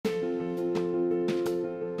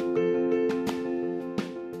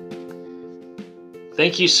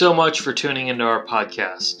Thank you so much for tuning into our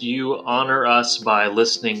podcast. You honor us by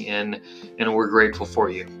listening in, and we're grateful for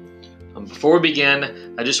you. Before we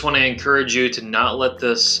begin, I just want to encourage you to not let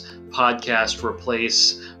this podcast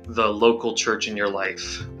replace the local church in your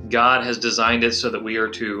life. God has designed it so that we are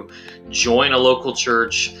to join a local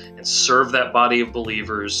church and serve that body of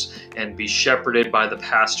believers and be shepherded by the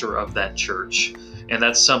pastor of that church. And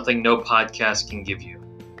that's something no podcast can give you.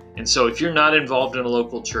 And so if you're not involved in a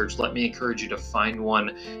local church, let me encourage you to find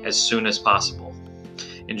one as soon as possible.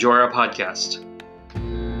 Enjoy our podcast.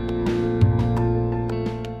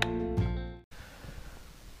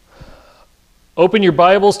 Open your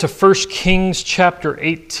Bibles to 1 Kings chapter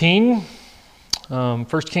 18. 1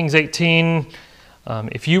 Kings 18.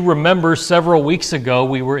 If you remember, several weeks ago,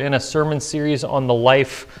 we were in a sermon series on the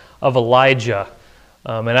life of Elijah.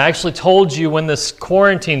 And I actually told you when this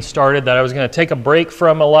quarantine started that I was going to take a break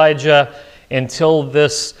from Elijah until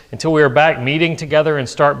we were back meeting together and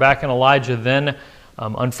start back in Elijah then.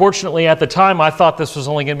 Unfortunately, at the time, I thought this was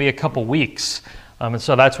only going to be a couple weeks. And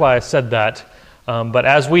so that's why I said that. But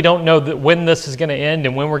as we don't know when this is going to end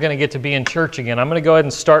and when we're going to get to be in church again, I'm going to go ahead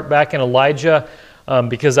and start back in Elijah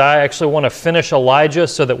because I actually want to finish Elijah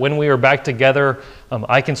so that when we are back together,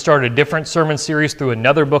 I can start a different sermon series through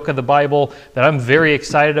another book of the Bible that I'm very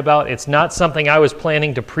excited about. It's not something I was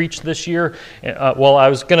planning to preach this year. I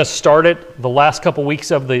was going to start it the last couple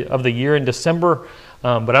weeks of the year in December,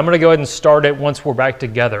 but I'm going to go ahead and start it once we're back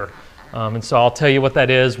together. And so I'll tell you what that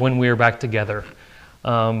is when we are back together.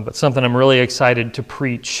 But something I'm really excited to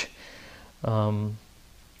preach.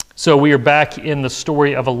 So we are back in the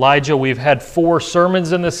story of Elijah. We've had 4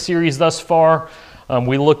 sermons in this series thus far.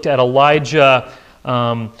 We looked at Elijah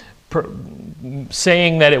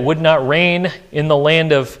saying that it would not rain in the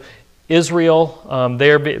land of Israel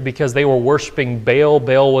there because they were worshiping Baal.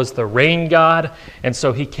 Baal was the rain god. And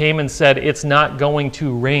so he came and said, it's not going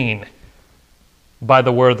to rain by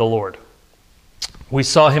the word of the Lord. We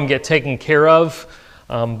saw him get taken care of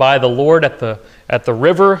by the Lord at the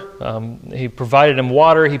river. He provided him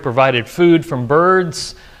water. He provided food from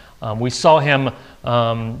birds. We saw him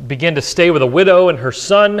begin to stay with a widow and her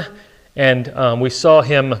son, and we saw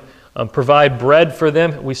him provide bread for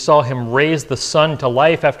them. We saw him raise the son to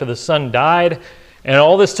life after the son died, and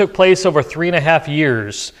all this took place over 3.5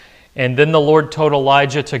 years. And then the Lord told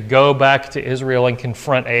Elijah to go back to Israel and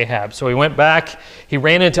confront Ahab. So he went back. He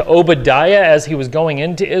ran into Obadiah as he was going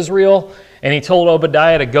into Israel, and he told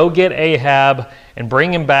Obadiah to go get Ahab and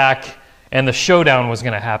bring him back, and the showdown was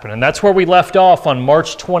going to happen. And that's where we left off on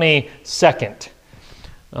March 22nd.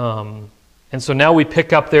 And so now we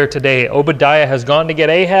pick up there today. Obadiah has gone to get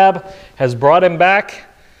Ahab, has brought him back,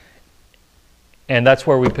 and that's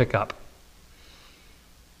where we pick up.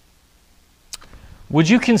 Would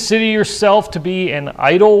you consider yourself to be an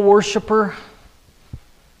idol worshiper?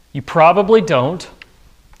 You probably don't.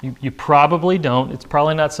 You probably don't. It's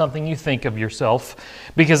probably not something you think of yourself.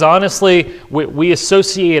 Because honestly, we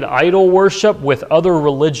associate idol worship with other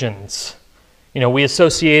religions. We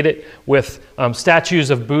associate it with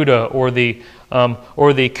statues of Buddha or the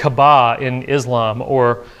Kaaba in Islam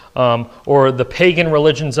or the pagan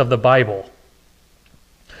religions of the Bible.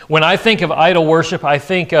 When I think of idol worship, I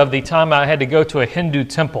think of the time I had to go to a Hindu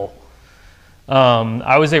temple.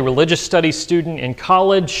 I was a religious studies student in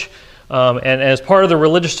college. And as part of the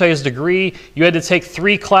religious studies degree, you had to take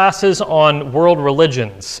 3 classes on world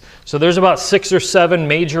religions. So there's about 6 or 7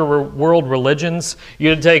 major world religions. You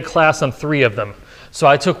had to take a class on 3 of them. So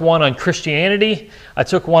I took one on Christianity, I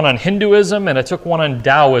took one on Hinduism, and I took one on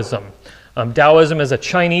Taoism. Taoism is a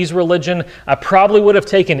Chinese religion. I probably would have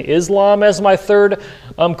taken Islam as my 3rd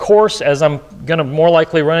course, as I'm going to more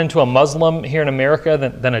likely run into a Muslim here in America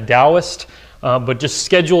than a Taoist. But just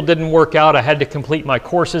schedule didn't work out. I had to complete my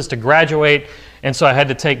courses to graduate, and so I had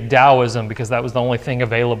to take Taoism because that was the only thing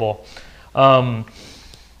available. But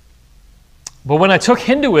when I took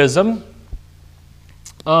Hinduism,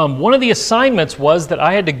 one of the assignments was that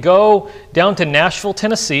I had to go down to Nashville,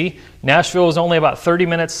 Tennessee. Nashville was only about 30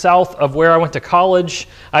 minutes south of where I went to college.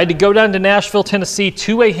 I had to go down to Nashville, Tennessee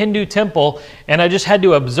to a Hindu temple, and I just had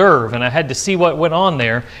to observe, and I had to see what went on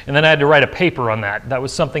there, and then I had to write a paper on that. That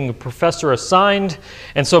was something the professor assigned.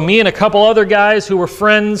 And so me and a couple other guys who were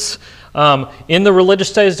friends in the religious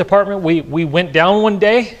studies department, we went down one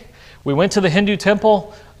day. We went to the Hindu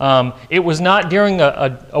temple. It was not during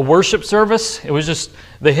a worship service. It was just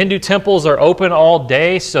the Hindu temples are open all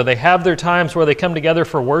day, so they have their times where they come together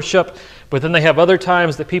for worship, but then they have other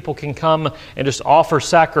times that people can come and just offer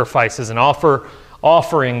sacrifices and offer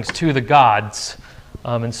offerings to the gods.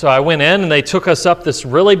 And so I went in, and they took us up this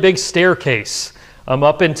really big staircase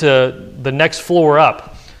up into the next floor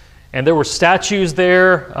up. And there were statues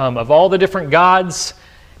there of all the different gods.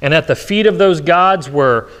 And at the feet of those gods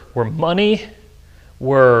were money,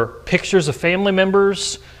 were pictures of family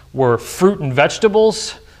members, were fruit and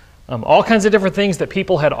vegetables, all kinds of different things that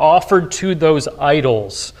people had offered to those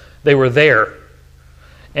idols. They were there.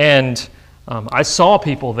 And I saw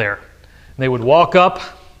people there. They would walk up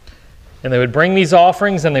and they would bring these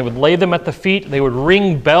offerings and they would lay them at the feet. They would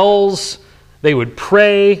ring bells. They would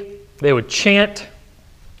pray. They would chant.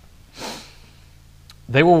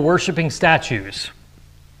 They were worshiping statues.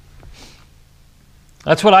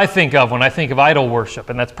 That's what I think of when I think of idol worship,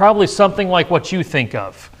 and that's probably something like what you think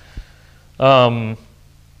of.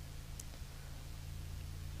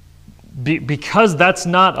 Because that's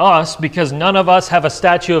not us, because none of us have a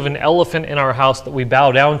statue of an elephant in our house that we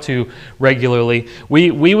bow down to regularly,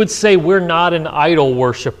 we would say we're not an idol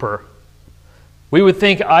worshiper. We would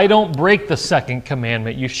think, I don't break the second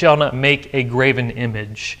commandment, you shall not make a graven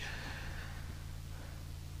image.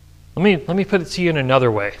 Let me put it to you in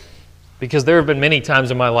another way, because there have been many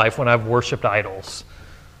times in my life when I've worshipped idols.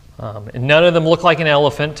 And none of them look like an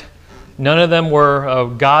elephant. None of them were a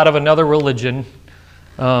god of another religion.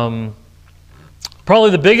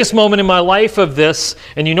 Probably the biggest moment in my life of this,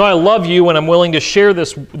 and you know I love you when I'm willing to share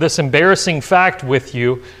this embarrassing fact with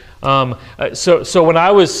you. So when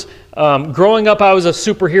I was growing up, I was a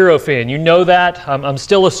superhero fan. You know that. I'm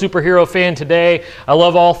still a superhero fan today. I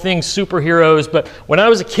love all things superheroes. But when I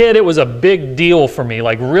was a kid, it was a big deal for me,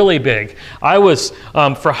 like really big. I was,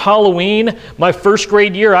 for Halloween, my first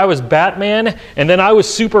grade year, I was Batman, and then I was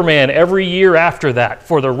Superman every year after that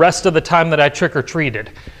for the rest of the time that I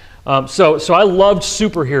trick-or-treated. So I loved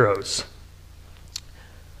superheroes.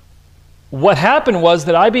 What happened was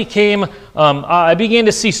that I began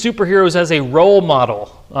to see superheroes as a role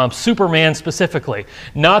model, Superman specifically.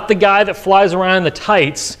 Not the guy that flies around in the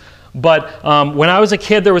tights, but when I was a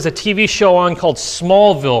kid, there was a TV show on called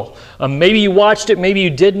Smallville. Maybe you watched it, maybe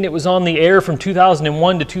you didn't. It was on the air from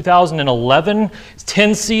 2001 to 2011. It's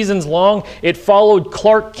 10 seasons long. It followed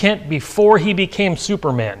Clark Kent before he became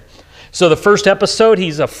Superman. So the first episode,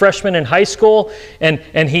 he's a freshman in high school, and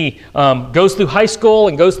he goes through high school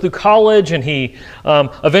and goes through college, and he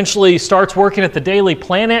eventually starts working at the Daily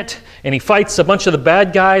Planet, and he fights a bunch of the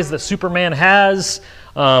bad guys that Superman has.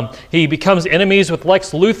 He becomes enemies with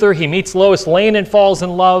Lex Luthor. He meets Lois Lane and falls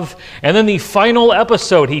in love. And then the final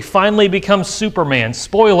episode, he finally becomes Superman.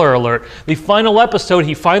 Spoiler alert. The final episode,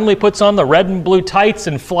 he finally puts on the red and blue tights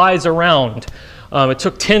and flies around. It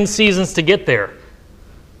took 10 seasons to get there.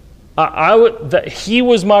 He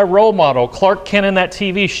was my role model, Clark Kent, in that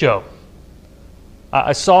TV show.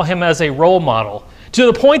 I saw him as a role model to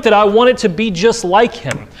the point that I wanted to be just like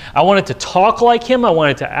him. I wanted to talk like him. I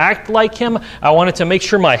wanted to act like him. I wanted to make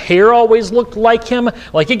sure my hair always looked like him.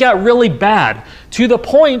 Like, it got really bad to the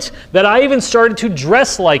point that I even started to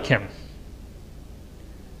dress like him.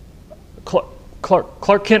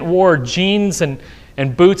 Clark Kent wore jeans and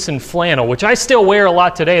boots and flannel, which I still wear a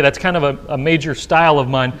lot today. That's kind of a major style of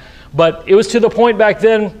mine. But it was to the point back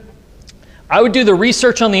then, I would do the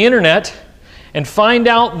research on the internet and find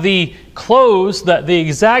out the clothes, the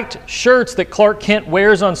exact shirts that Clark Kent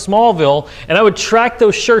wears on Smallville, and I would track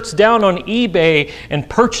those shirts down on eBay and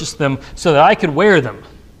purchase them so that I could wear them.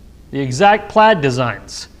 The exact plaid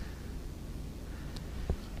designs.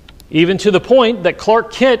 Even to the point that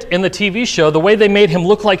Clark Kent in the TV show, the way they made him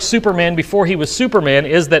look like Superman before he was Superman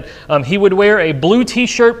is that he would wear a blue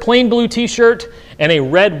t-shirt, plain blue t-shirt, and a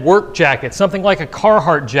red work jacket, something like a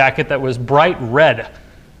Carhartt jacket that was bright red.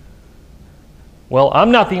 Well,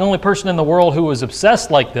 I'm not the only person in the world who was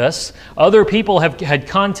obsessed like this. Other people had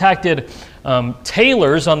contacted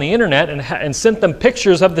tailors on the internet and sent them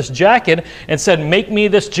pictures of this jacket and said, make me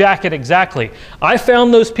this jacket exactly. I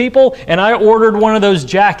found those people and I ordered one of those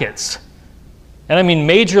jackets. And I mean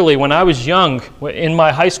majorly when I was young, in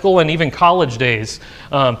my high school and even college days,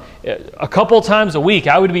 a couple times a week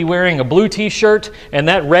I would be wearing a blue t-shirt and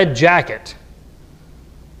that red jacket.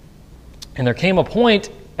 And there came a point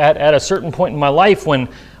at a certain point in my life when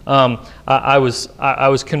I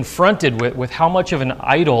was confronted with how much of an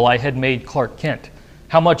idol I had made Clark Kent,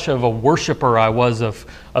 how much of a worshiper I was of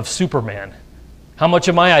Superman, how much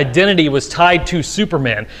of my identity was tied to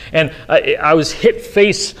Superman. And I was hit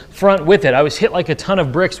face front with it. I was hit like a ton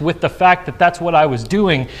of bricks with the fact that that's what I was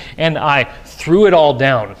doing, and I threw it all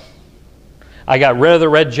down. I got rid of the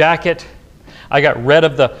red jacket. I got rid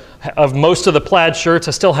of most of the plaid shirts.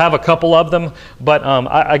 I still have a couple of them, but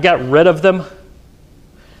I got rid of them.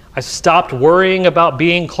 I stopped worrying about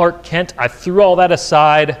being Clark Kent. I threw all that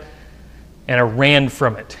aside, and I ran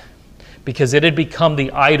from it because it had become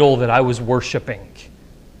the idol that I was worshiping.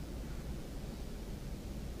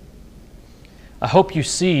 I hope you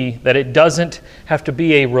see that it doesn't have to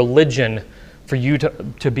be a religion for you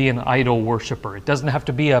to be an idol worshiper. It doesn't have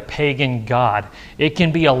to be a pagan god. It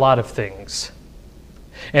can be a lot of things.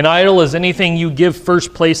 An idol is anything you give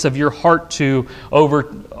first place of your heart to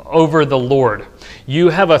over the Lord. You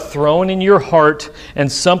have a throne in your heart, and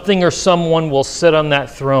something or someone will sit on that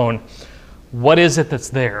throne. What is it that's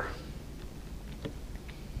there?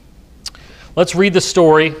 Let's read the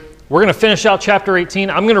story. We're going to finish out chapter 18.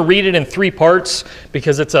 I'm going to read it in 3 parts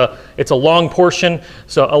because it's a long portion.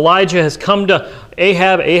 So Elijah has come to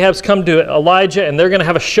Ahab. Ahab's come to Elijah, and they're going to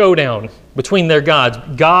have a showdown between their gods.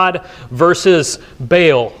 God versus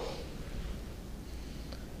Baal.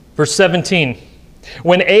 Verse 17.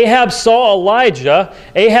 When Ahab saw Elijah,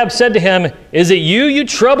 Ahab said to him, "Is it you, you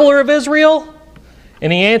troubler of Israel?"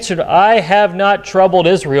 And he answered, "I have not troubled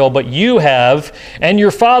Israel, but you have, and your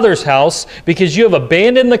father's house, because you have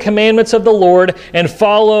abandoned the commandments of the Lord and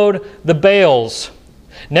followed the Baals.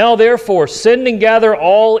 Now therefore, send and gather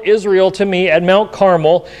all Israel to me at Mount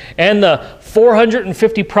Carmel, and the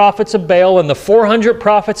 450 prophets of Baal and the 400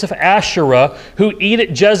 prophets of Asherah who eat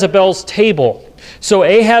at Jezebel's table." So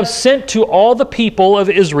Ahab sent to all the people of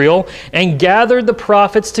Israel and gathered the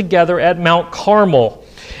prophets together at Mount Carmel.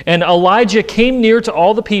 And Elijah came near to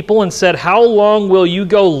all the people and said, "How long will you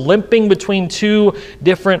go limping between 2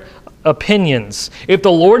 different opinions? If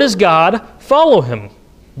the Lord is God, follow him.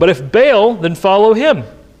 But if Baal, then follow him."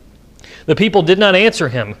 The people did not answer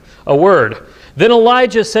him a word. Then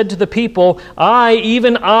Elijah said to the people, "I,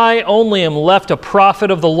 even I only am left a prophet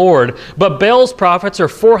of the Lord, but Baal's prophets are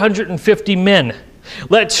 450 men.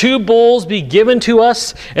 Let 2 bulls be given to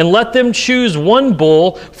us, and let them choose 1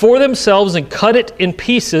 bull for themselves and cut it in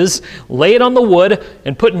pieces, lay it on the wood,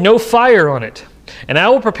 and put no fire on it. And I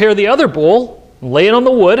will prepare the other bull, lay it on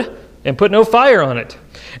the wood, and put no fire on it.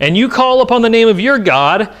 And you call upon the name of your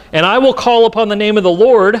God, and I will call upon the name of the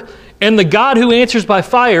Lord, and the God who answers by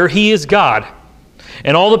fire, he is God."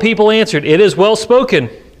 And all the people answered, "It is well spoken."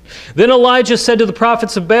 Then Elijah said to the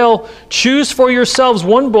prophets of Baal, "Choose for yourselves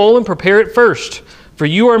 1 bull and prepare it first, for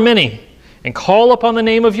you are many, and call upon the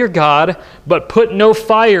name of your God, but put no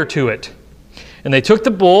fire to it." And they took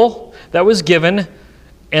the bull that was given,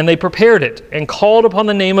 and they prepared it, and called upon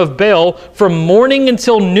the name of Baal from morning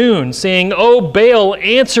until noon, saying, "O Baal,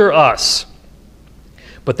 answer us."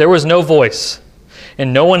 But there was no voice,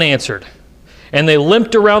 and no one answered. And they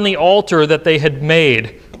limped around the altar that they had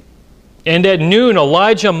made. And at noon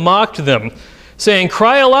Elijah mocked them, saying,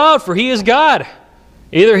 "Cry aloud, for he is God.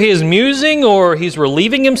 Either he is musing, or he's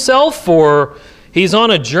relieving himself, or he's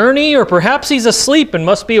on a journey, or perhaps he's asleep and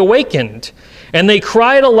must be awakened." And they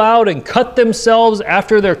cried aloud and cut themselves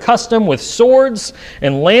after their custom with swords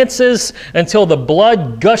and lances until the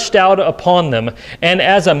blood gushed out upon them. And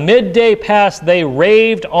as a midday passed, they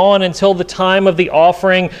raved on until the time of the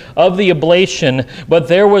offering of the oblation. But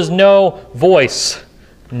there was no voice.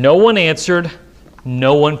 No one answered.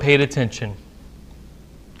 No one paid attention.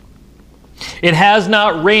 It has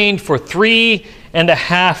not rained for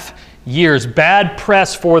 3.5 years. Bad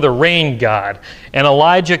press for the rain god. And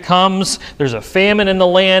Elijah comes. There's a famine in the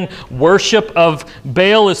land. Worship of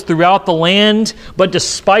Baal is throughout the land. But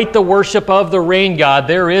despite the worship of the rain god,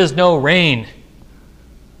 there is no rain.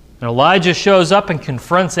 And Elijah shows up and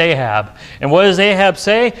confronts Ahab. And what does Ahab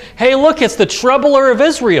say? "Hey, look, it's the troubler of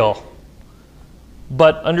Israel."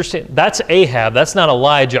 But understand, that's Ahab. That's not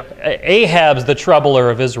Elijah. Ahab's the troubler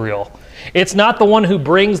of Israel. It's not the one who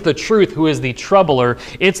brings the truth who is the troubler.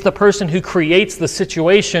 It's the person who creates the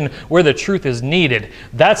situation where the truth is needed.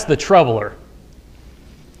 That's the troubler.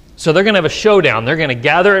 So they're going to have a showdown. They're going to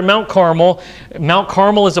gather at Mount Carmel. Mount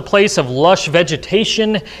Carmel is a place of lush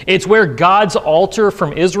vegetation. It's where God's altar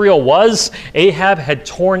from Israel was. Ahab had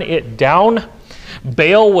torn it down.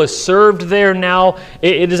 Baal was served there now.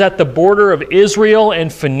 It is at the border of Israel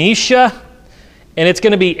and Phoenicia. And it's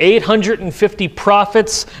going to be 850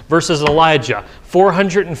 prophets versus Elijah.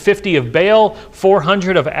 450 of Baal,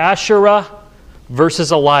 400 of Asherah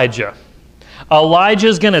versus Elijah.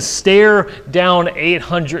 Elijah's going to stare down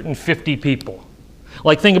 850 people.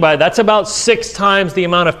 Like, think about it. That's about 6 times the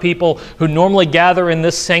amount of people who normally gather in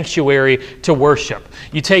this sanctuary to worship.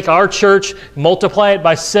 You take our church, multiply it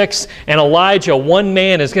by 6, and Elijah, one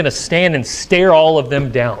man, is going to stand and stare all of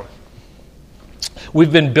them down.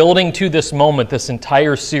 We've been building to this moment, this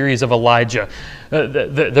entire series of Elijah.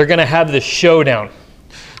 They're going to have this showdown.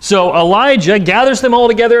 So Elijah gathers them all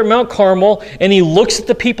together at Mount Carmel, and he looks at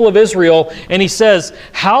the people of Israel, and he says,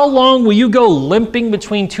 "How long will you go limping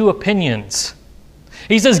between 2 opinions?"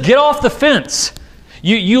 He says, "Get off the fence.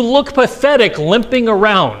 You look pathetic limping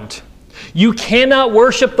around. You cannot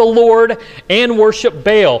worship the Lord and worship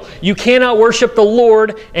Baal. You cannot worship the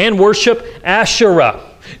Lord and worship Asherah.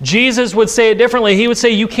 Jesus would say it differently. He would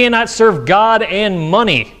say you cannot serve God and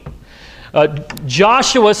money.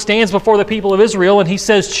 Joshua stands before the people of Israel and he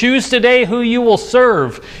says, choose today who you will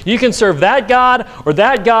serve. You can serve that God or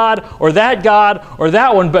that God or that God or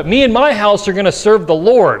that one, but me and my house are going to serve the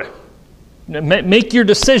Lord. Make your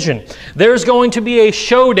decision. There's going to be a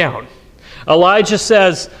showdown. Elijah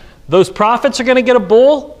says, those prophets are going to get a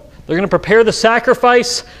bull. They're going to prepare the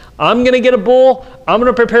sacrifice. I'm going to get a bull. I'm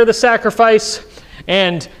going to prepare the sacrifice.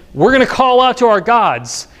 And we're going to call out to our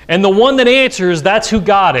gods. And the one that answers, that's who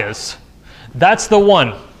God is. That's the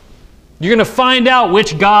one. You're going to find out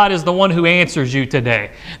which God is the one who answers you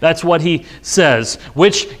today. That's what he says.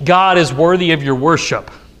 Which God is worthy of your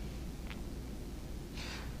worship.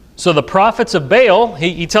 So the prophets of Baal,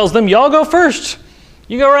 he tells them, y'all go first.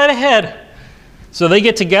 You go right ahead. So they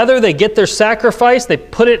get together, they get their sacrifice, they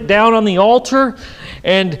put it down on the altar,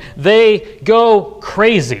 and they go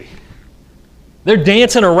crazy. They're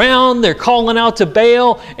dancing around. They're calling out to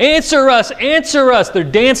Baal, answer us, answer us. They're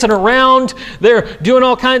dancing around. They're doing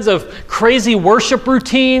all kinds of crazy worship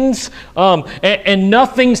routines, and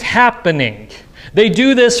nothing's happening. They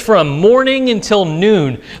do this from morning until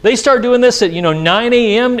noon. They start doing this at 9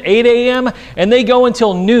 a.m., 8 a.m., and they go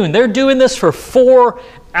until noon. They're doing this for 4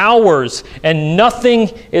 hours, and nothing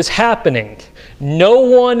is happening. No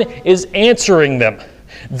one is answering them.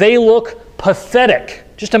 They look pathetic.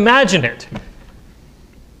 Just imagine it.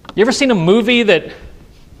 You ever seen a movie that,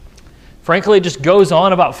 frankly, just goes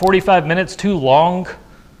on about 45 minutes too long?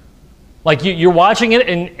 Like you're watching it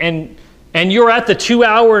and you're at the 2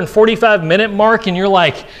 hour and 45 minute mark and you're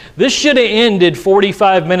like, this should have ended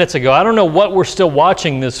 45 minutes ago. I don't know what we're still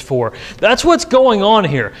watching this for. That's what's going on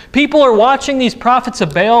here. People are watching these prophets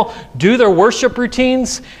of Baal do their worship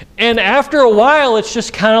routines, and after a while it's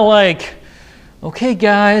just kind of like, okay,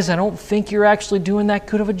 guys, I don't think you're actually doing that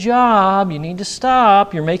good of a job. You need to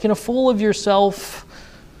stop. You're making a fool of yourself.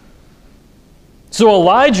 So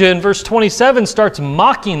Elijah in verse 27 starts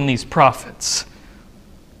mocking these prophets.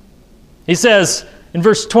 He says in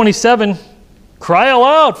verse 27, cry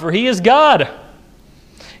aloud, for he is God.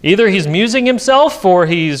 Either he's musing himself, or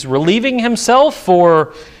he's relieving himself,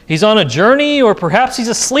 or he's on a journey, or perhaps he's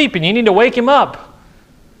asleep and you need to wake him up.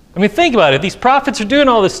 I mean, think about it. These prophets are doing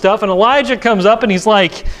all this stuff, and Elijah comes up and he's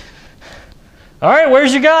like, all right,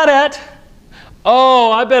 where's your God at?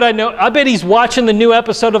 Oh, I bet I know. I bet he's watching the new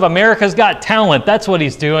episode of America's Got Talent. That's what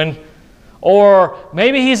he's doing. Or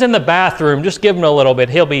maybe he's in the bathroom. Just give him a little bit.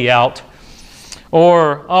 He'll be out.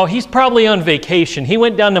 Or, oh, he's probably on vacation. He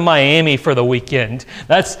went down to Miami for the weekend.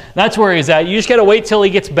 That's where he's at. You just got to wait till he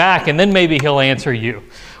gets back, and then maybe he'll answer you.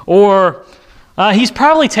 Or he's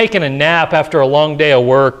probably taking a nap after a long day of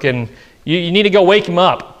work, and you need to go wake him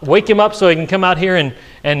up. Wake him up so he can come out here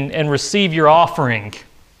and receive your offering.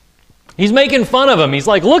 He's making fun of him. He's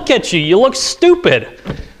like, look at you. You look stupid.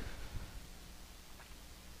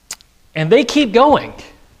 And they keep going.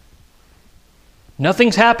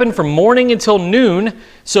 Nothing's happened from morning until noon,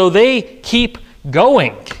 so they keep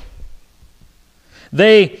going.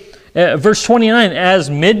 Verse 29, as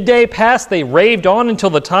midday passed, they raved on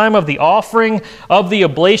until the time of the offering of the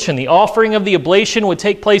oblation. The offering of the oblation would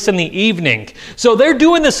take place in the evening. So they're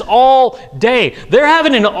doing this all day. They're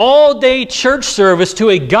having an all-day church service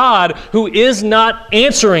to a God who is not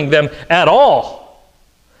answering them at all.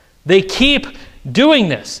 They keep doing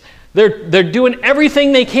this. They're doing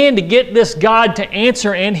everything they can to get this God to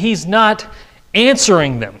answer, and he's not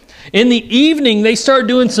answering them. In the evening, they start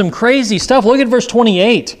doing some crazy stuff. Look at verse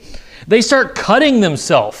 28. They start cutting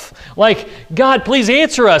themselves. Like, God, please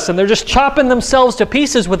answer us. And they're just chopping themselves to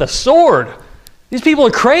pieces with a sword. These people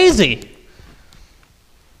are crazy.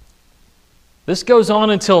 This goes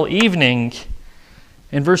on until evening.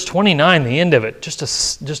 In verse 29, the end of it, just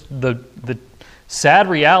the sad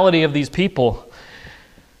reality of these people.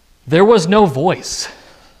 There was no voice.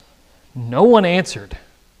 No one answered.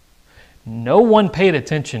 No one paid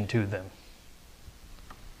attention to them.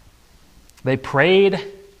 They prayed,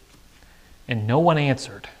 and no one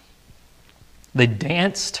answered. They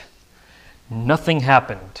danced, nothing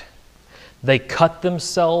happened. They cut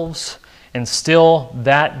themselves, and still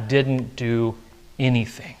that didn't do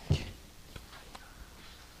anything.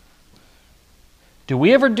 Do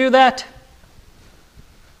we ever do that?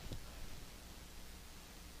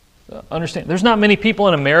 Understand, there's not many people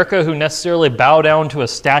in America who necessarily bow down to a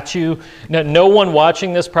statue. No one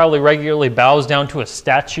watching this probably regularly bows down to a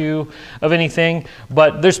statue of anything,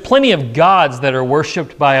 but there's plenty of gods that are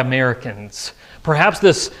worshipped by Americans. Perhaps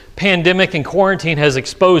this pandemic and quarantine has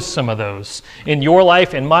exposed some of those in your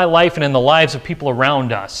life, in my life, and in the lives of people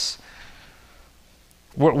around us.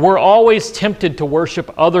 We're always tempted to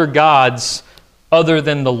worship other gods other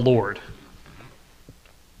than the Lord.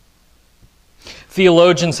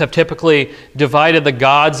 Theologians have typically divided the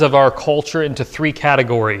gods of our culture into three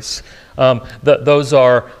categories. Those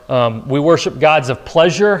are, we worship gods of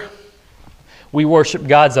pleasure, we worship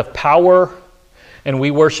gods of power, and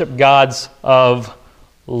we worship gods of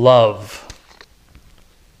love.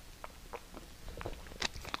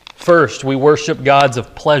 First, we worship gods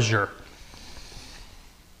of pleasure.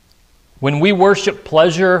 When we worship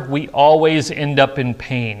pleasure, we always end up in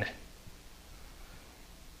pain.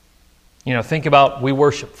 Think about we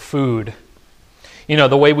worship food.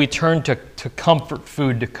 The way we turn to comfort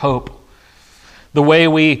food to cope. The way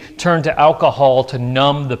we turn to alcohol to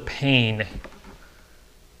numb the pain.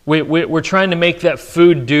 We're trying to make that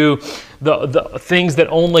food do the things that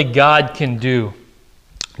only God can do.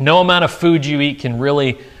 No amount of food you eat can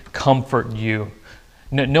really comfort you.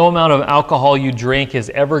 No amount of alcohol you drink is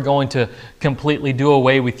ever going to completely do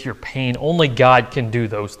away with your pain. Only God can do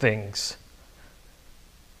those things.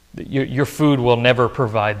 Your food will never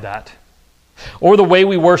provide that. Or the way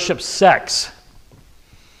we worship sex.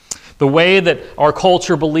 The way that our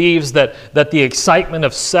culture believes that the excitement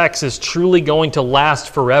of sex is truly going to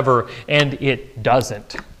last forever, and it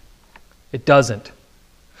doesn't. It doesn't.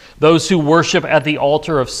 Those who worship at the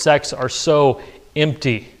altar of sex are so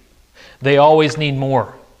empty. They always need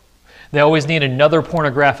more. They always need another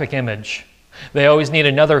pornographic image. They always need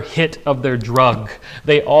another hit of their drug.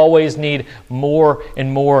 They always need more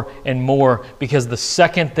and more and more, because the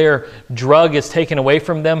second their drug is taken away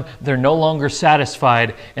from them, they're no longer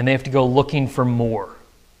satisfied and they have to go looking for more.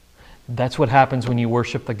 That's what happens when you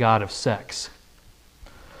worship the god of sex.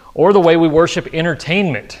 Or the way we worship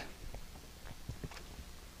entertainment.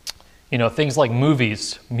 Things like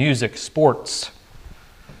movies, music, sports.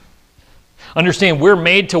 Understand, we're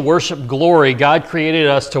made to worship glory. God created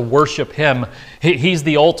us to worship Him. He's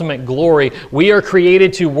the ultimate glory. We are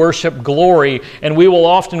created to worship glory, and we will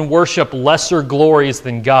often worship lesser glories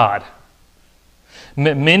than God.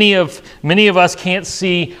 Many of us can't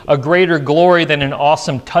see a greater glory than an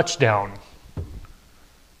awesome touchdown.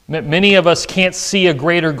 Many of us can't see a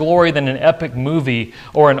greater glory than an epic movie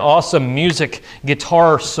or an awesome music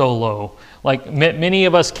guitar solo. Many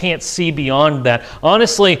of us can't see beyond that.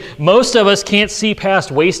 Honestly, most of us can't see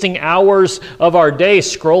past wasting hours of our day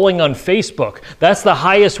scrolling on Facebook. That's the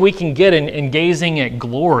highest we can get in gazing at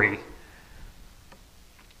glory.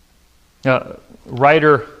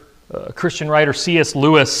 Christian writer C.S.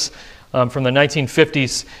 Lewis from the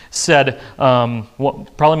 1950s said,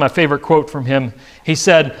 probably my favorite quote from him, he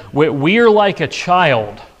said, "We are like a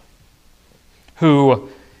child who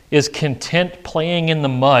is content playing in the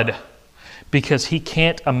mud because he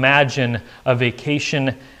can't imagine a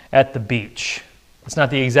vacation at the beach." It's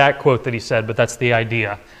not the exact quote that he said, but that's the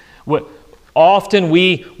idea. Often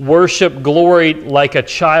we worship glory like a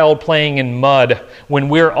child playing in mud when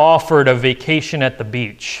we're offered a vacation at the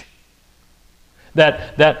beach.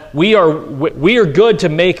 That we are good to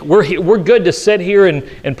make, we're good to sit here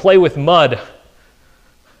and play with mud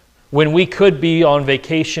when we could be on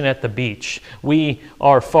vacation at the beach. We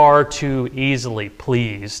are far too easily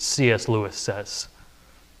pleased, C.S. Lewis says.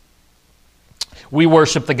 We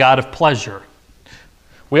worship the god of pleasure.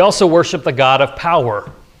 We also worship the god of power.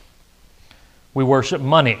 We worship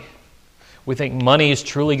money. We think money is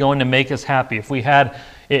truly going to make us happy. If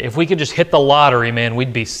we could just hit the lottery, man,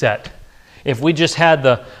 we'd be set. If we just had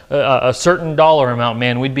a certain dollar amount,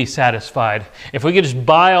 man, we'd be satisfied. If we could just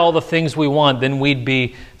buy all the things we want, then we'd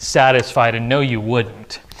be satisfied. And no, you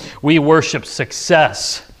wouldn't. We worship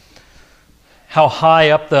success. How high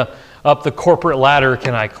up the corporate ladder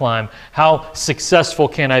can I climb? How successful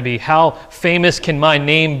can I be? How famous can my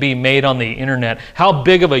name be made on the internet? How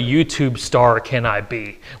big of a YouTube star can I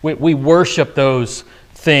be? We worship those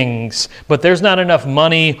things, but there's not enough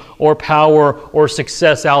money or power or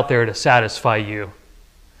success out there to satisfy you.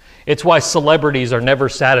 It's why celebrities are never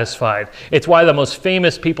satisfied. It's why the most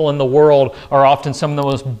famous people in the world are often some of the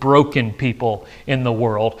most broken people in the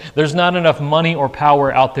world. There's not enough money or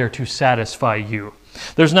power out there to satisfy you.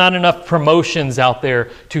 There's not enough promotions out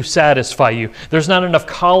there to satisfy you. There's not enough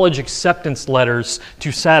college acceptance letters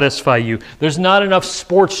to satisfy you. There's not enough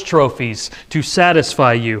sports trophies to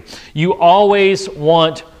satisfy you. You always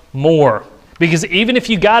want more. Because even if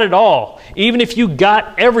you got it all, even if you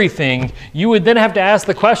got everything, you would then have to ask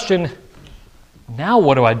the question, now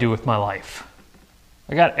what do I do with my life?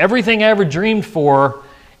 I got everything I ever dreamed for,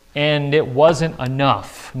 and it wasn't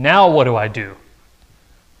enough. Now what do I do?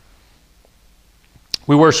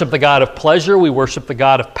 We worship the God of pleasure, we worship the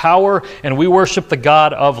God of power, and we worship the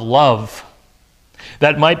God of love.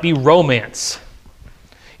 That might be romance.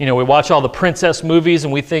 You know, we watch all the princess movies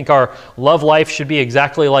and we think our love life should be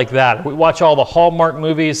exactly like that. We watch all the Hallmark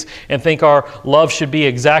movies and think our love should be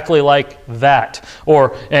exactly like that.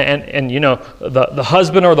 Or, and you know, the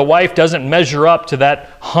husband or the wife doesn't measure up to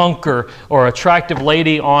that hunk or attractive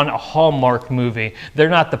lady on a Hallmark movie. They're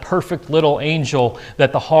not the perfect little angel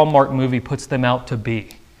that the Hallmark movie puts them out to be.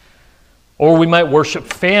 Or we might worship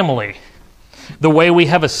family. The way we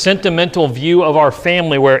have a sentimental view of our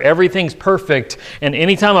family where everything's perfect, and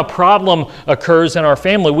anytime a problem occurs in our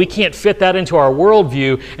family, we can't fit that into our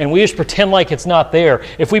worldview, and we just pretend like it's not there.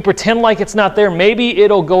 If we pretend like it's not there, maybe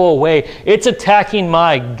it'll go away. It's attacking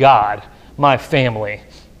my God, my family.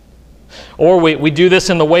 Or we do this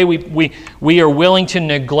in the way we are willing to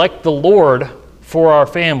neglect the Lord for our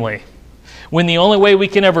family. When the only way we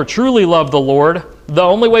can ever truly love the Lord, the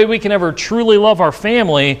only way we can ever truly love our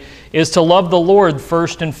family is to love the Lord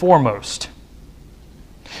first and foremost.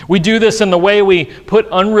 We do this in the way we put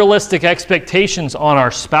unrealistic expectations on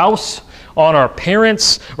our spouse, on our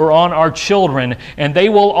parents, or on our children, and they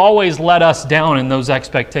will always let us down in those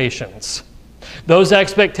expectations. Those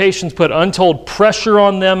expectations put untold pressure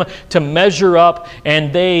on them to measure up,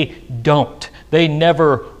 and they don't. They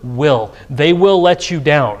never will. They will let you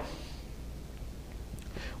down.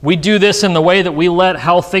 We do this in the way that we let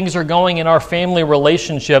how things are going in our family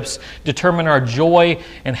relationships determine our joy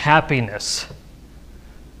and happiness.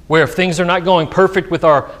 Where if things are not going perfect with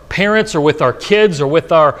our parents or with our kids or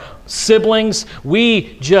with our siblings,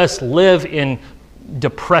 we just live in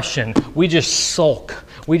depression. We just sulk.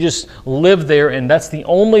 We just live there, and that's the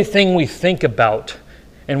only thing we think about,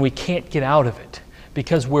 and we can't get out of it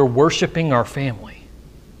because we're worshiping our family.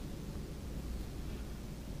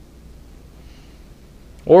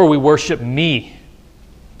 Or we worship me.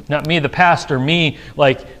 Not me, the pastor, me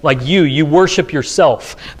like you. You worship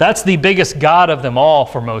yourself. That's the biggest God of them all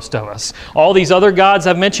for most of us. All these other gods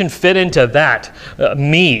I've mentioned fit into that.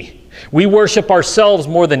 Me. We worship ourselves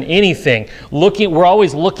more than anything. We're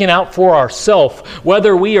always looking out for ourselves.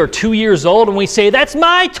 Whether we are 2 years old and we say, that's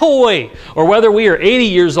my toy. Or whether we are 80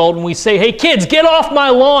 years old and we say, hey kids, get off my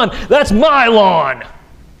lawn. That's my lawn.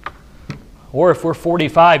 Or if we're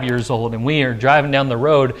 45 years old and we are driving down the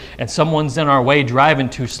road and someone's in our way driving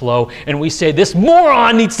too slow and we say, this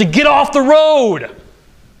moron needs to get off the road.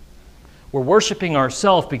 We're worshiping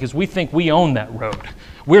ourselves because we think we own that road.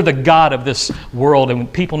 We're the God of this world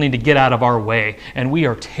and people need to get out of our way. And we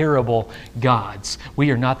are terrible gods.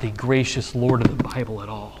 We are not the gracious Lord of the Bible at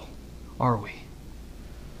all, are we?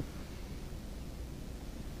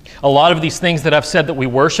 A lot of these things that I've said that we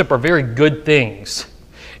worship are very good things.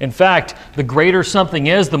 In fact, the greater something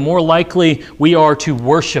is, the more likely we are to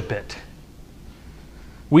worship it.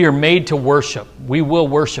 We are made to worship. We will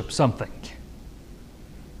worship something.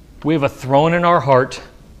 We have a throne in our heart,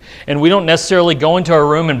 and we don't necessarily go into our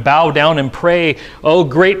room and bow down and pray, oh,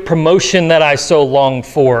 great promotion that I so long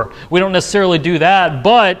for. We don't necessarily do that,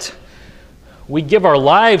 but we give our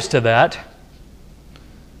lives to that.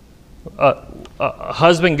 A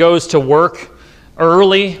husband goes to work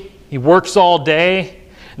early. He works all day.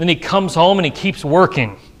 Then he comes home and he keeps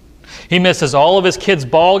working. He misses all of his kids'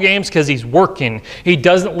 ball games because he's working. He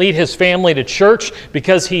doesn't lead his family to church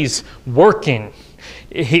because he's working.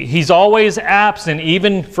 He's always absent,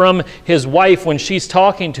 even from his wife when she's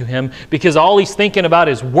talking to him, because all he's thinking about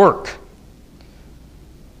is work.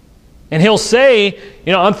 And he'll say,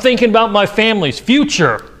 you know, I'm thinking about my family's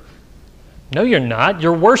future. No, you're not.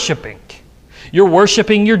 You're worshiping. You're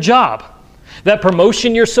worshiping your job. That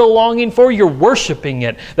promotion you're so longing for, you're worshiping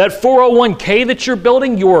it. That 401k that you're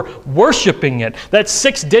building, you're worshiping it. That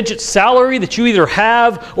 6-digit salary that you either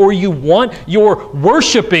have or you want, you're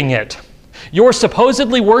worshiping it. You're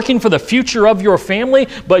supposedly working for the future of your family,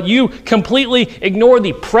 but you completely ignore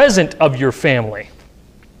the present of your family.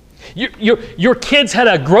 Your kids had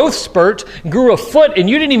a growth spurt, grew a foot, and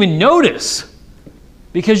you didn't even notice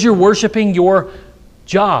because you're worshiping your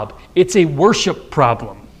job. It's a worship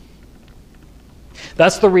problem.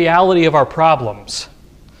 That's the reality of our problems.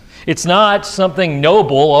 It's not something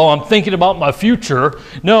noble, oh, I'm thinking about my future.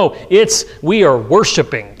 No, we are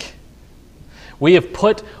worshiping. We have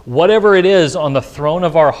put whatever it is on the throne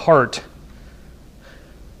of our heart.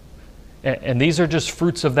 And these are just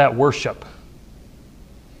fruits of that worship.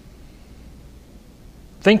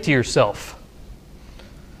 Think to yourself,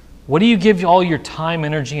 what do you give all your time,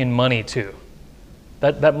 energy, and money to?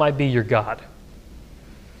 That might be your God.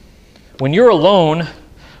 When you're alone,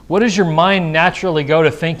 what does your mind naturally go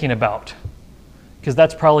to thinking about? Because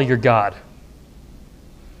that's probably your God.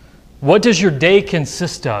 What does your day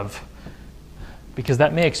consist of? Because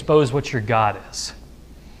that may expose what your God is.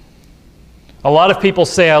 A lot of people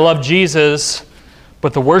say, I love Jesus,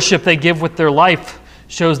 but the worship they give with their life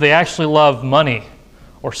shows they actually love money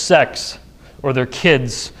or sex or their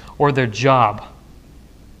kids or their job.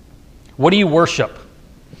 What do you worship?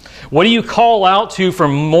 What do you call out to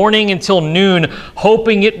from morning until noon,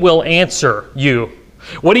 hoping it will answer you?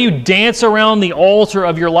 What do you dance around the altar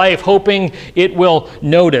of your life, hoping it will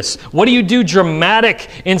notice? What do you do dramatic,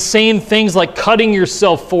 insane things like cutting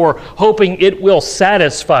yourself for, hoping it will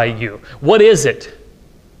satisfy you? What is it?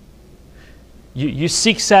 You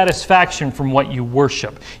seek satisfaction from what you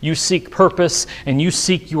worship. You seek purpose, and you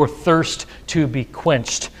seek your thirst to be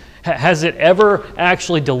quenched. Has it ever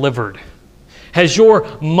actually delivered? Has your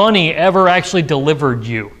money ever actually delivered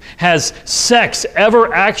you? Has sex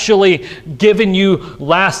ever actually given you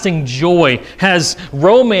lasting joy? Has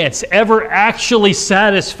romance ever actually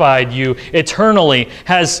satisfied you eternally?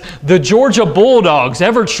 Has the Georgia Bulldogs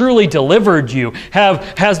ever truly delivered you?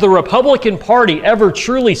 Has the Republican Party ever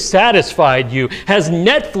truly satisfied you? Has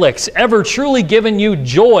Netflix ever truly given you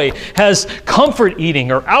joy? Has comfort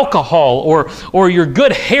eating or alcohol or your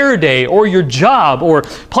good hair day or your job or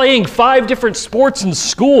playing 5 different sports in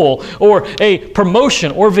school or a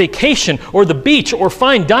promotion or vacation or the beach or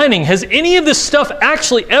fine dining, has any of this stuff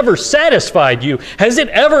actually ever satisfied you? Has it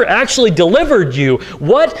ever actually delivered you?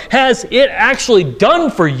 What has it actually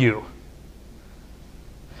done for you?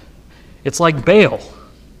 It's like Baal.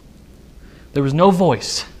 There was no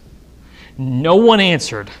voice. No one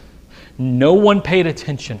answered. No one paid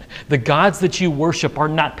attention. The gods that you worship are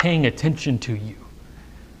not paying attention to you.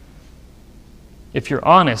 If you're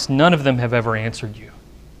honest, none of them have ever answered you.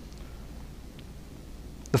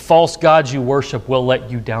 The false gods you worship will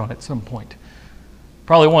let you down at some point.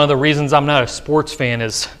 Probably one of the reasons I'm not a sports fan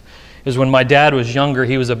is when my dad was younger,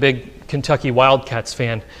 he was a big Kentucky Wildcats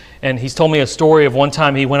fan. And he's told me a story of one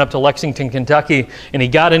time he went up to Lexington, Kentucky, and he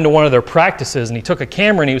got into one of their practices, and he took a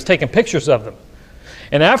camera and he was taking pictures of them.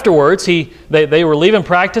 And afterwards, they were leaving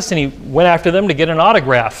practice, and he went after them to get an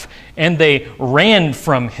autograph, and they ran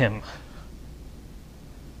from him.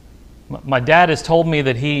 My dad has told me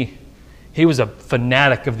that he was a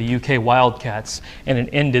fanatic of the UK Wildcats, and it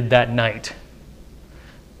ended that night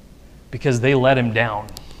because they let him down.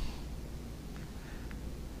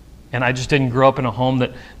 And I just didn't grow up in a home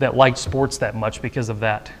that liked sports that much because of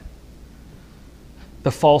that.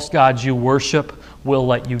 The false gods you worship will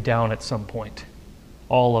let you down at some point.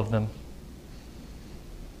 All of them.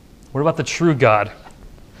 What about the true God?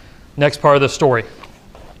 Next part of the story.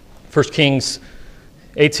 1 Kings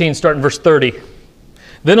 18, starting verse 30.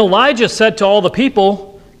 Then Elijah said to all the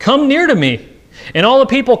people, "Come near to me." And all the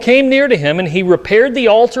people came near to him, and he repaired the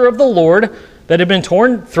altar of the Lord that had been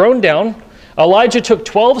thrown down. Elijah took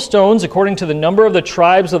 12 stones, according to the number of the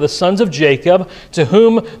tribes of the sons of Jacob, to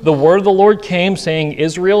whom the word of the Lord came, saying,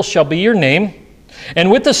 "Israel shall be your name."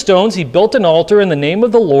 And with the stones he built an altar in the name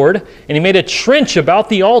of the Lord, and he made a trench about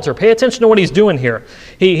the altar. Pay attention to what he's doing here.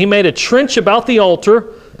 He made a trench about the altar,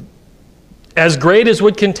 as great as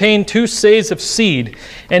would contain 2 seahs of seed.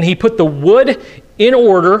 And he put the wood in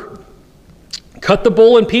order, cut the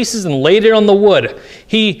bull in pieces, and laid it on the wood.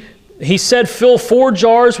 He said, "Fill 4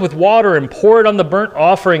 jars with water and pour it on the burnt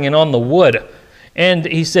offering and on the wood." And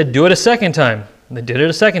he said, "Do it a second time." And they did it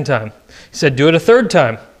a second time. He said, "Do it a third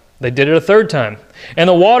time." They did it a third time. And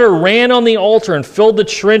the water ran on the altar and filled the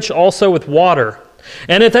trench also with water.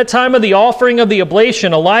 And at that time of the offering of the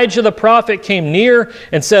oblation, Elijah the prophet came near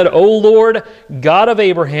and said, "O Lord, God of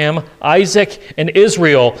Abraham, Isaac, and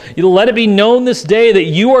Israel, let it be known this day that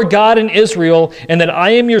you are God in Israel, and that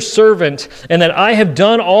I am your servant, and that I have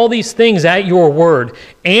done all these things at your word.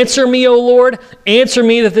 Answer me, O Lord, answer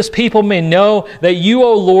me, that this people may know that you,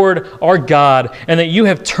 O Lord, are God, and that you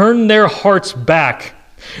have turned their hearts back."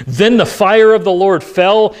 Then the fire of the Lord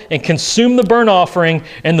fell and consumed the burnt offering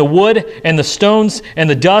and the wood and the stones and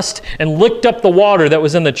the dust and licked up the water that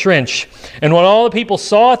was in the trench. And when all the people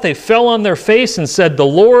saw it, they fell on their face and said, "The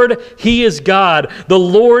Lord, He is God. The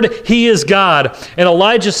Lord, He is God." And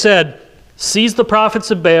Elijah said, "Seize the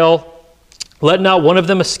prophets of Baal. Let not one of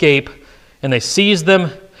them escape." And they seized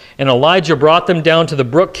them, and Elijah brought them down to the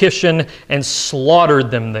brook Kishon and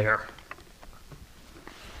slaughtered them there.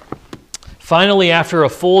 Finally, after a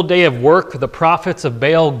full day of work, the prophets of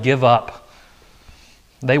Baal give up.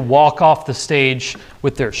 They walk off the stage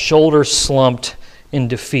with their shoulders slumped in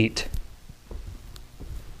defeat.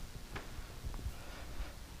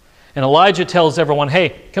 And Elijah tells everyone,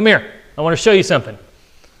 "Hey, come here. I want to show you something."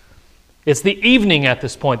 It's the evening at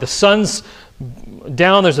this point. The sun's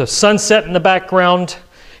down. There's a sunset in the background.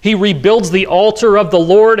 He rebuilds the altar of the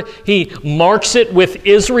Lord. He marks it with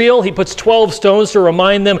Israel. He puts 12 stones to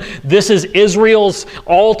remind them, this is Israel's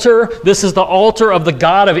altar. This is the altar of the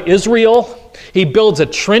God of Israel. He builds a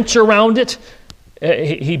trench around it.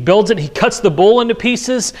 He builds it. He cuts the bull into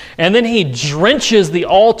pieces, and then he drenches the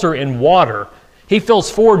altar in water. He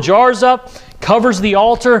fills 4 jars up, covers the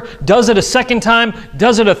altar, does it a second time,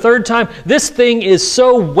 does it a third time. This thing is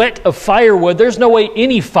so wet of firewood, there's no way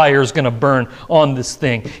any fire is going to burn on this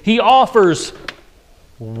thing. He offers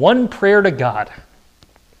one prayer to God.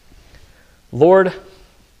 Lord,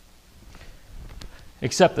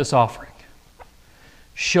 accept this offering.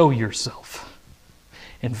 Show yourself.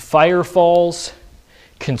 And fire falls,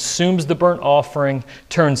 consumes the burnt offering,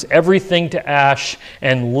 turns everything to ash,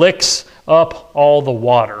 and licks up all the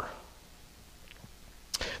water.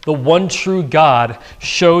 The one true God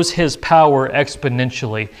shows his power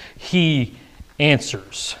exponentially. He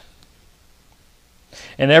answers.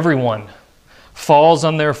 And everyone falls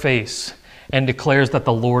on their face and declares that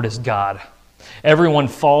the Lord is God. Everyone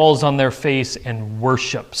falls on their face and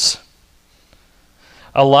worships.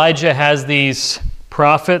 Elijah has these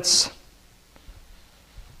prophets,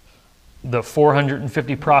 the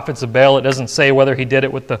 450 prophets of Baal. It doesn't say whether he did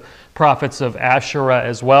it with the prophets of Asherah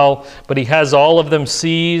as well, but he has all of them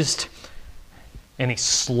seized and he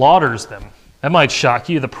slaughters them. That might shock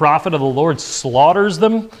you. The prophet of the Lord slaughters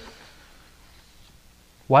them.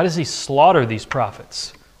 Why does he slaughter these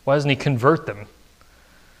prophets? Why doesn't he convert them?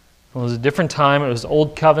 Well, it was a different time. It was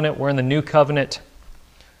Old Covenant. We're in the New Covenant.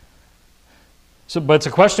 But it's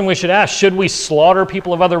a question we should ask. Should we slaughter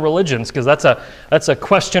people of other religions? Because that's a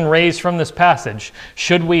question raised from this passage.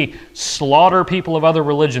 Should we slaughter people of other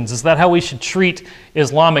religions? Is that how we should treat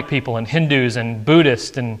Islamic people and Hindus and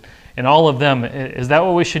Buddhists and all of them? Is that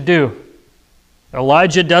what we should do?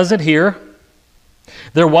 Elijah does it here.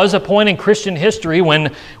 There was a point in Christian history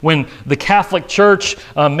when the Catholic Church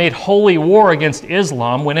made holy war against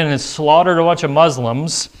Islam, went in and slaughtered a bunch of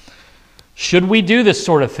Muslims. Should we do this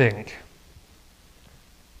sort of thing?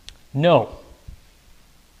 No.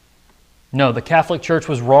 No, the Catholic Church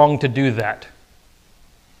was wrong to do that.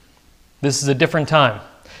 This is a different time.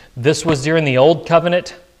 This was during the Old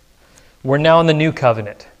Covenant. We're now in the New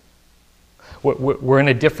Covenant. We're in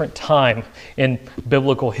a different time in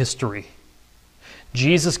biblical history.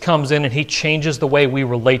 Jesus comes in and he changes the way we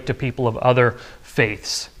relate to people of other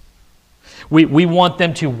faiths. We want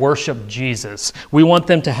them to worship Jesus. We want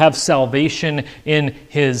them to have salvation in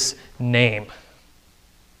his name.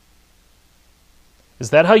 Is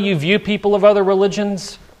that how you view people of other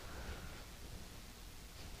religions?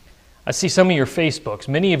 I see some of your Facebooks.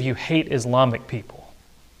 Many of you hate Islamic people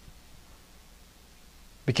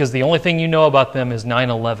because the only thing you know about them is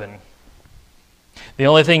 9/11. The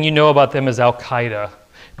only thing you know about them is Al-Qaeda.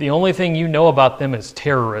 The only thing you know about them is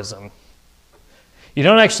terrorism. You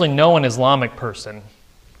don't actually know an Islamic person.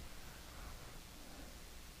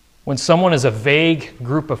 When someone is a vague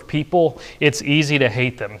group of people, it's easy to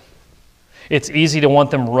hate them. It's easy to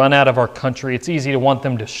want them run out of our country. It's easy to want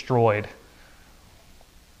them destroyed.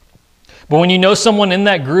 But when you know someone in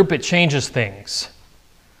that group, it changes things.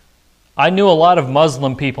 I knew a lot of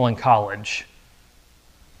Muslim people in college.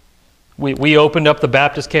 We opened up the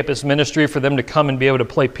Baptist Campus Ministry for them to come and be able to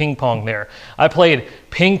play ping pong there. I played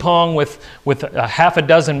ping pong with a half a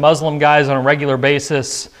dozen Muslim guys on a regular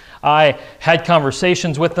basis. I had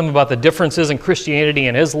conversations with them about the differences in Christianity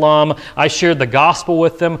and Islam. I shared the gospel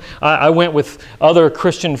with them. I went with other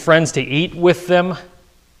Christian friends to eat with them.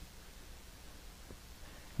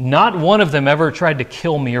 Not one of them ever tried to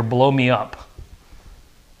kill me or blow me up.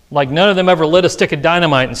 Like none of them ever lit a stick of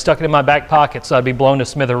dynamite and stuck it in my back pocket so I'd be blown to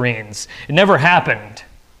smithereens. It never happened.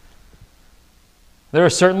 There are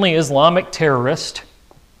certainly Islamic terrorists,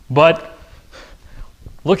 but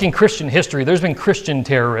look in Christian history, there's been Christian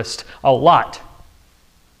terrorists a lot.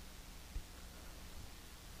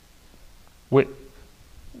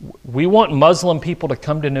 We want Muslim people to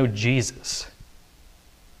come to know Jesus.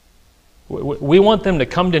 We want them to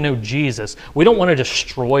come to know Jesus. We don't want to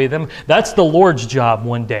destroy them. That's the Lord's job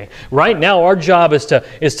one day. Right now, our job is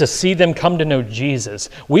to see them come to know Jesus.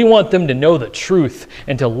 We want them to know the truth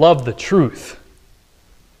and to love the truth.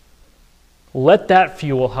 Let that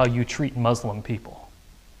fuel how you treat Muslim people.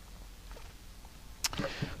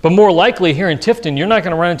 But more likely here in Tifton, you're not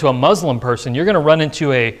going to run into a Muslim person. You're going to run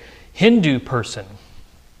into a Hindu person.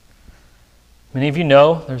 Many of you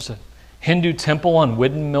know there's a Hindu temple on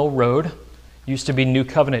Whidden Mill Road. Used to be New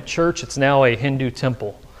Covenant Church. It's now a Hindu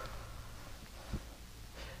temple.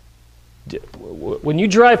 When you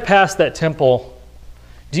drive past that temple,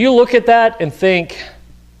 do you look at that and think,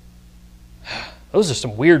 those are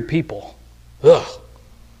some weird people? Ugh.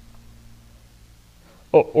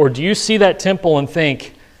 Or do you see that temple and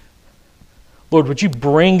think, Lord, would you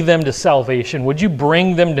bring them to salvation? Would you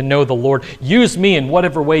bring them to know the Lord? Use me in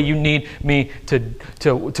whatever way you need me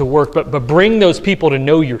to work, but bring those people to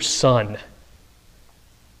know your Son.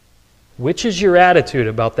 Which is your attitude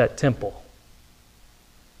about that temple?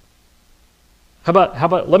 How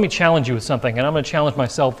about let me challenge you with something, and I'm going to challenge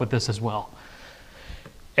myself with this as well.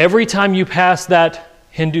 Every time you pass that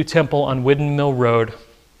Hindu temple on Windmill Road,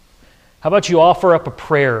 how about you offer up a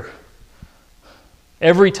prayer?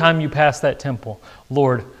 Every time you pass that temple,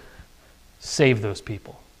 Lord, save those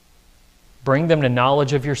people. Bring them to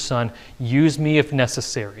knowledge of your Son. Use me if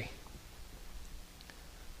necessary.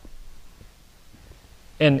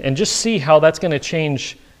 And just see how that's going to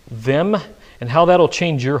change them and how that'll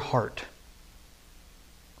change your heart.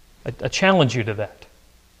 I challenge you to that.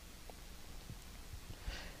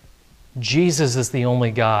 Jesus is the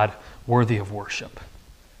only God worthy of worship.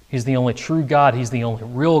 He's the only true God. He's the only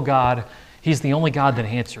real God. He's the only God that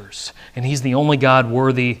answers. And He's the only God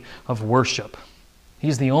worthy of worship.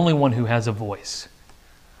 He's the only one who has a voice.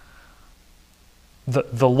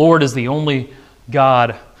 The Lord is the only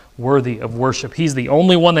God worthy of worship. He's the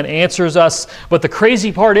only one that answers us. But the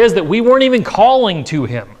crazy part is that we weren't even calling to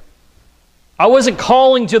Him. I wasn't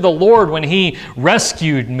calling to the Lord when He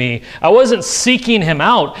rescued me. I wasn't seeking Him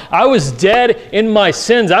out. I was dead in my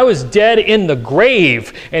sins. I was dead in the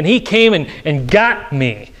grave. And He came and got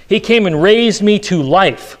me. He came and raised me to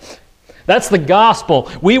life. That's the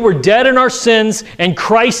gospel. We were dead in our sins, and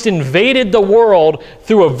Christ invaded the world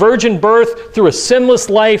through a virgin birth, through a sinless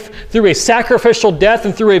life, through a sacrificial death,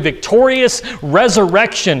 and through a victorious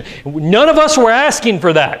resurrection. None of us were asking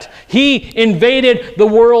for that. He invaded the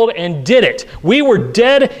world and did it. We were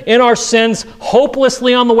dead in our sins,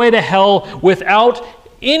 hopelessly on the way to hell, without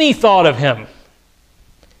any thought of Him.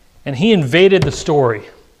 And He invaded the story.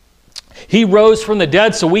 He rose from the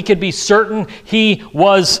dead so we could be certain He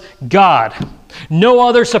was God. No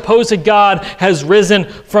other supposed God has risen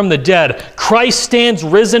from the dead. Christ stands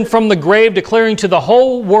risen from the grave, declaring to the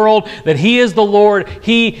whole world that He is the Lord,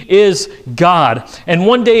 He is God. And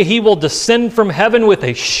one day He will descend from heaven with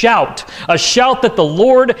a shout that the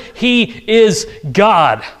Lord, He is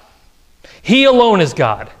God. He alone is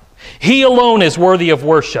God. He alone is worthy of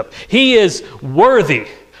worship. He is worthy,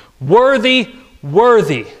 worthy,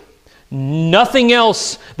 worthy. Nothing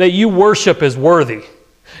else that you worship is worthy.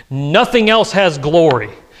 Nothing else has glory.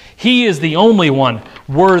 He is the only one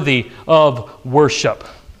worthy of worship.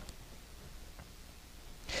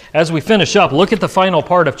 As we finish up, look at the final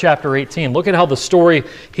part of chapter 18. Look at how the story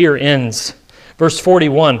here ends. Verse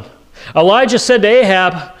 41. Elijah said to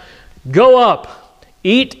Ahab, "Go up,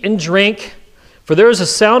 eat and drink, for there is a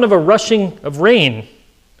sound of a rushing of rain."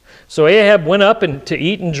 So Ahab went up to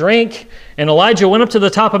eat and drink, and Elijah went up to the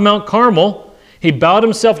top of Mount Carmel. He bowed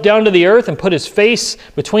himself down to the earth and put his face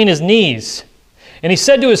between his knees. And he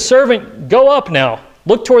said to his servant, "Go up now,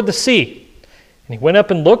 look toward the sea." And he went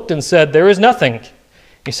up and looked and said, "There is nothing."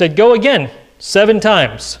 He said, "Go again 7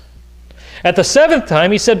 times. At the 7th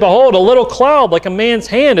time he said, "Behold, a little cloud like a man's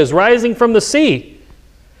hand is rising from the sea."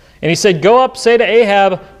 And he said, "Go up, say to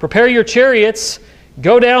Ahab, prepare your chariots,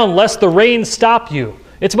 go down, lest the rain stop you."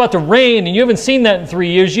 It's about to rain, and you haven't seen that in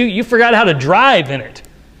 3 years. You forgot how to drive in it.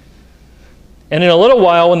 And in a little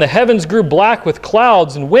while, when the heavens grew black with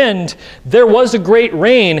clouds and wind, there was a great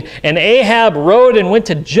rain, and Ahab rode and went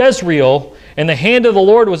to Jezreel, and the hand of the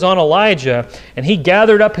Lord was on Elijah, and he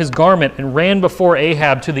gathered up his garment and ran before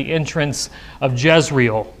Ahab to the entrance of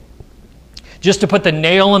Jezreel. Just to put the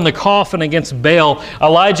nail in the coffin against Baal,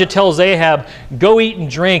 Elijah tells Ahab, "Go eat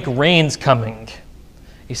and drink, rain's coming."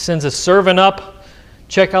 He sends his servant up.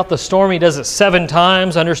 Check out the storm. He does it 7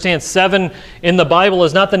 times. Understand, 7 in the Bible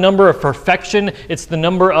is not the number of perfection. It's the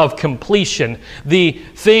number of completion. The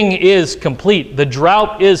thing is complete. The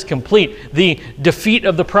drought is complete. The defeat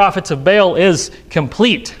of the prophets of Baal is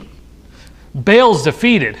complete. Baal's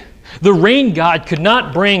defeated. The rain god could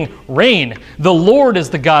not bring rain. The Lord is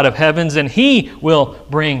the God of heavens, and He will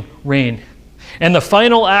bring rain. And the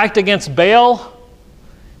final act against Baal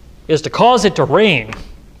is to cause it to rain.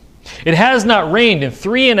 It has not rained in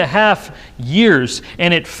 3.5 years,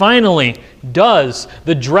 and it finally does.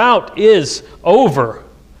 The drought is over.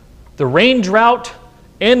 The rain drought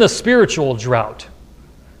and the spiritual drought.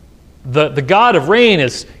 The God of rain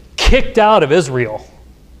is kicked out of Israel.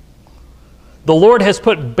 The Lord has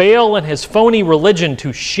put Baal and his phony religion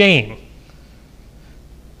to shame.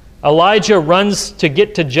 Elijah runs to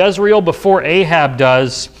get to Jezreel before Ahab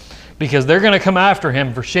does, because they're going to come after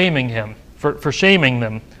him for shaming him, for shaming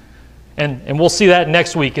them. And we'll see that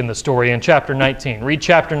next week in the story in chapter 19. Read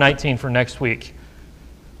chapter 19 for next week.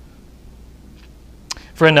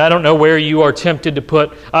 Friend, I don't know where you are tempted to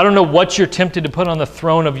put, I don't know what you're tempted to put on the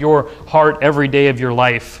throne of your heart every day of your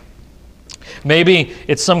life. Maybe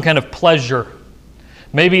it's some kind of pleasure.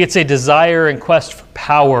 Maybe it's a desire and quest for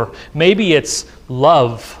power. Maybe it's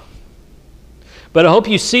love. But I hope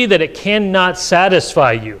you see that it cannot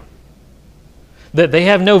satisfy you. That they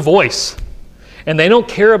have no voice. And they don't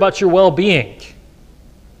care about your well-being.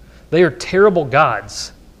 They are terrible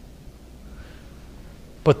gods.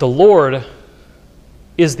 But the Lord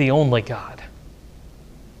is the only God.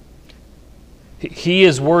 He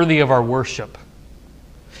is worthy of our worship.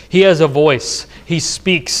 He has a voice. He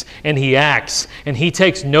speaks and He acts and He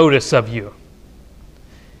takes notice of you.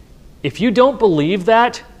 If you don't believe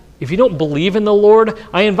that, if you don't believe in the Lord,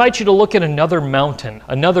 I invite you to look at another mountain,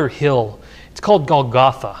 another hill. It's called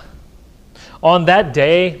Golgotha. On that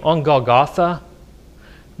day, on Golgotha,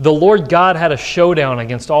 the Lord God had a showdown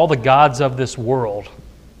against all the gods of this world.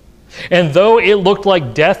 And though it looked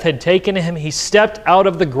like death had taken Him, He stepped out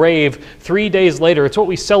of the grave 3 days later. It's what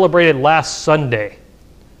we celebrated last Sunday.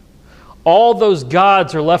 All those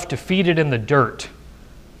gods are left defeated in the dirt.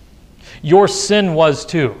 Your sin was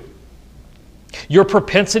too. Your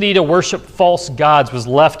propensity to worship false gods was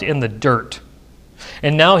left in the dirt.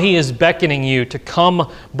 And now He is beckoning you to come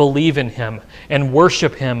believe in Him and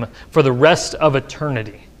worship Him for the rest of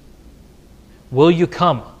eternity. Will you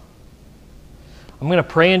come? I'm going to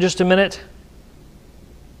pray in just a minute.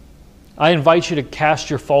 I invite you to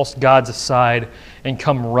cast your false gods aside and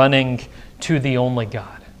come running to the only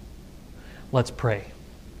God. Let's pray.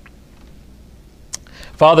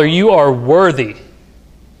 Father, You are worthy.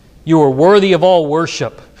 You are worthy of all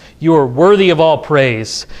worship. You are worthy of all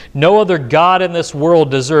praise. No other God in this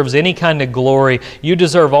world deserves any kind of glory. You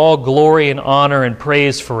deserve all glory and honor and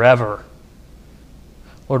praise forever.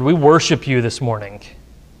 Lord, we worship You this morning.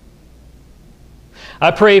 I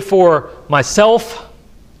pray for myself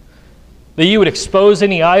that You would expose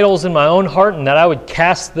any idols in my own heart and that I would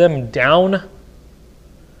cast them down.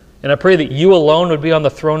 And I pray that You alone would be on the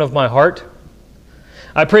throne of my heart.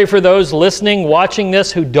 I pray for those listening, watching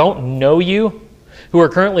this who don't know You, who are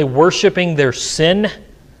currently worshiping their sin.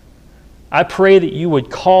 I pray that You would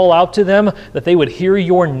call out to them, that they would hear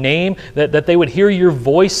Your name, that they would hear Your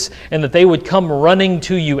voice, and that they would come running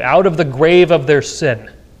to You out of the grave of their sin,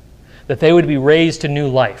 that they would be raised to new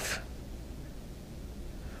life.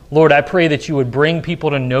 Lord, I pray that You would bring people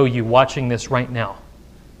to know You watching this right now.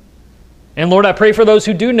 And Lord, I pray for those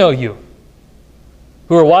who do know You,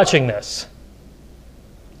 who are watching this.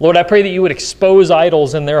 Lord, I pray that You would expose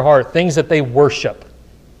idols in their heart, things that they worship.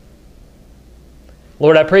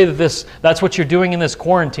 Lord, I pray that that's what You're doing in this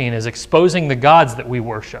quarantine, is exposing the gods that we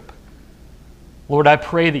worship. Lord, I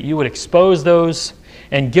pray that You would expose those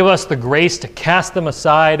and give us the grace to cast them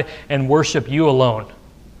aside and worship You alone,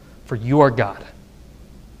 for You are God.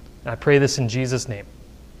 And I pray this in Jesus' name.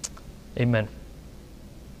 Amen.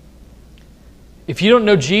 If you don't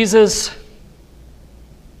know Jesus,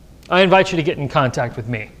 I invite you to get in contact with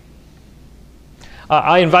me.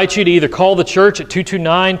 I invite you to either call the church at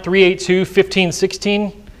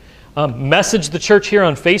 229-382-1516, message the church here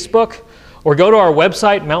on Facebook, or go to our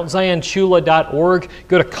website, mountzionchula.org,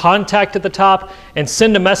 go to contact at the top, and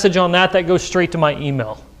send a message on that. That goes straight to my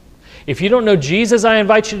email. If you don't know Jesus, I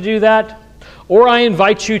invite you to do that. Or I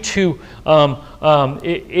invite you to,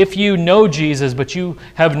 if you know Jesus, but you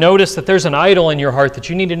have noticed that there's an idol in your heart that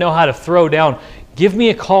you need to know how to throw down, give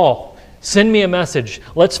me a call. Send me a message.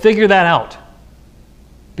 Let's figure that out.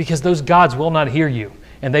 Because those gods will not hear you,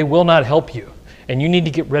 and they will not help you, and you need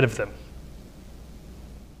to get rid of them.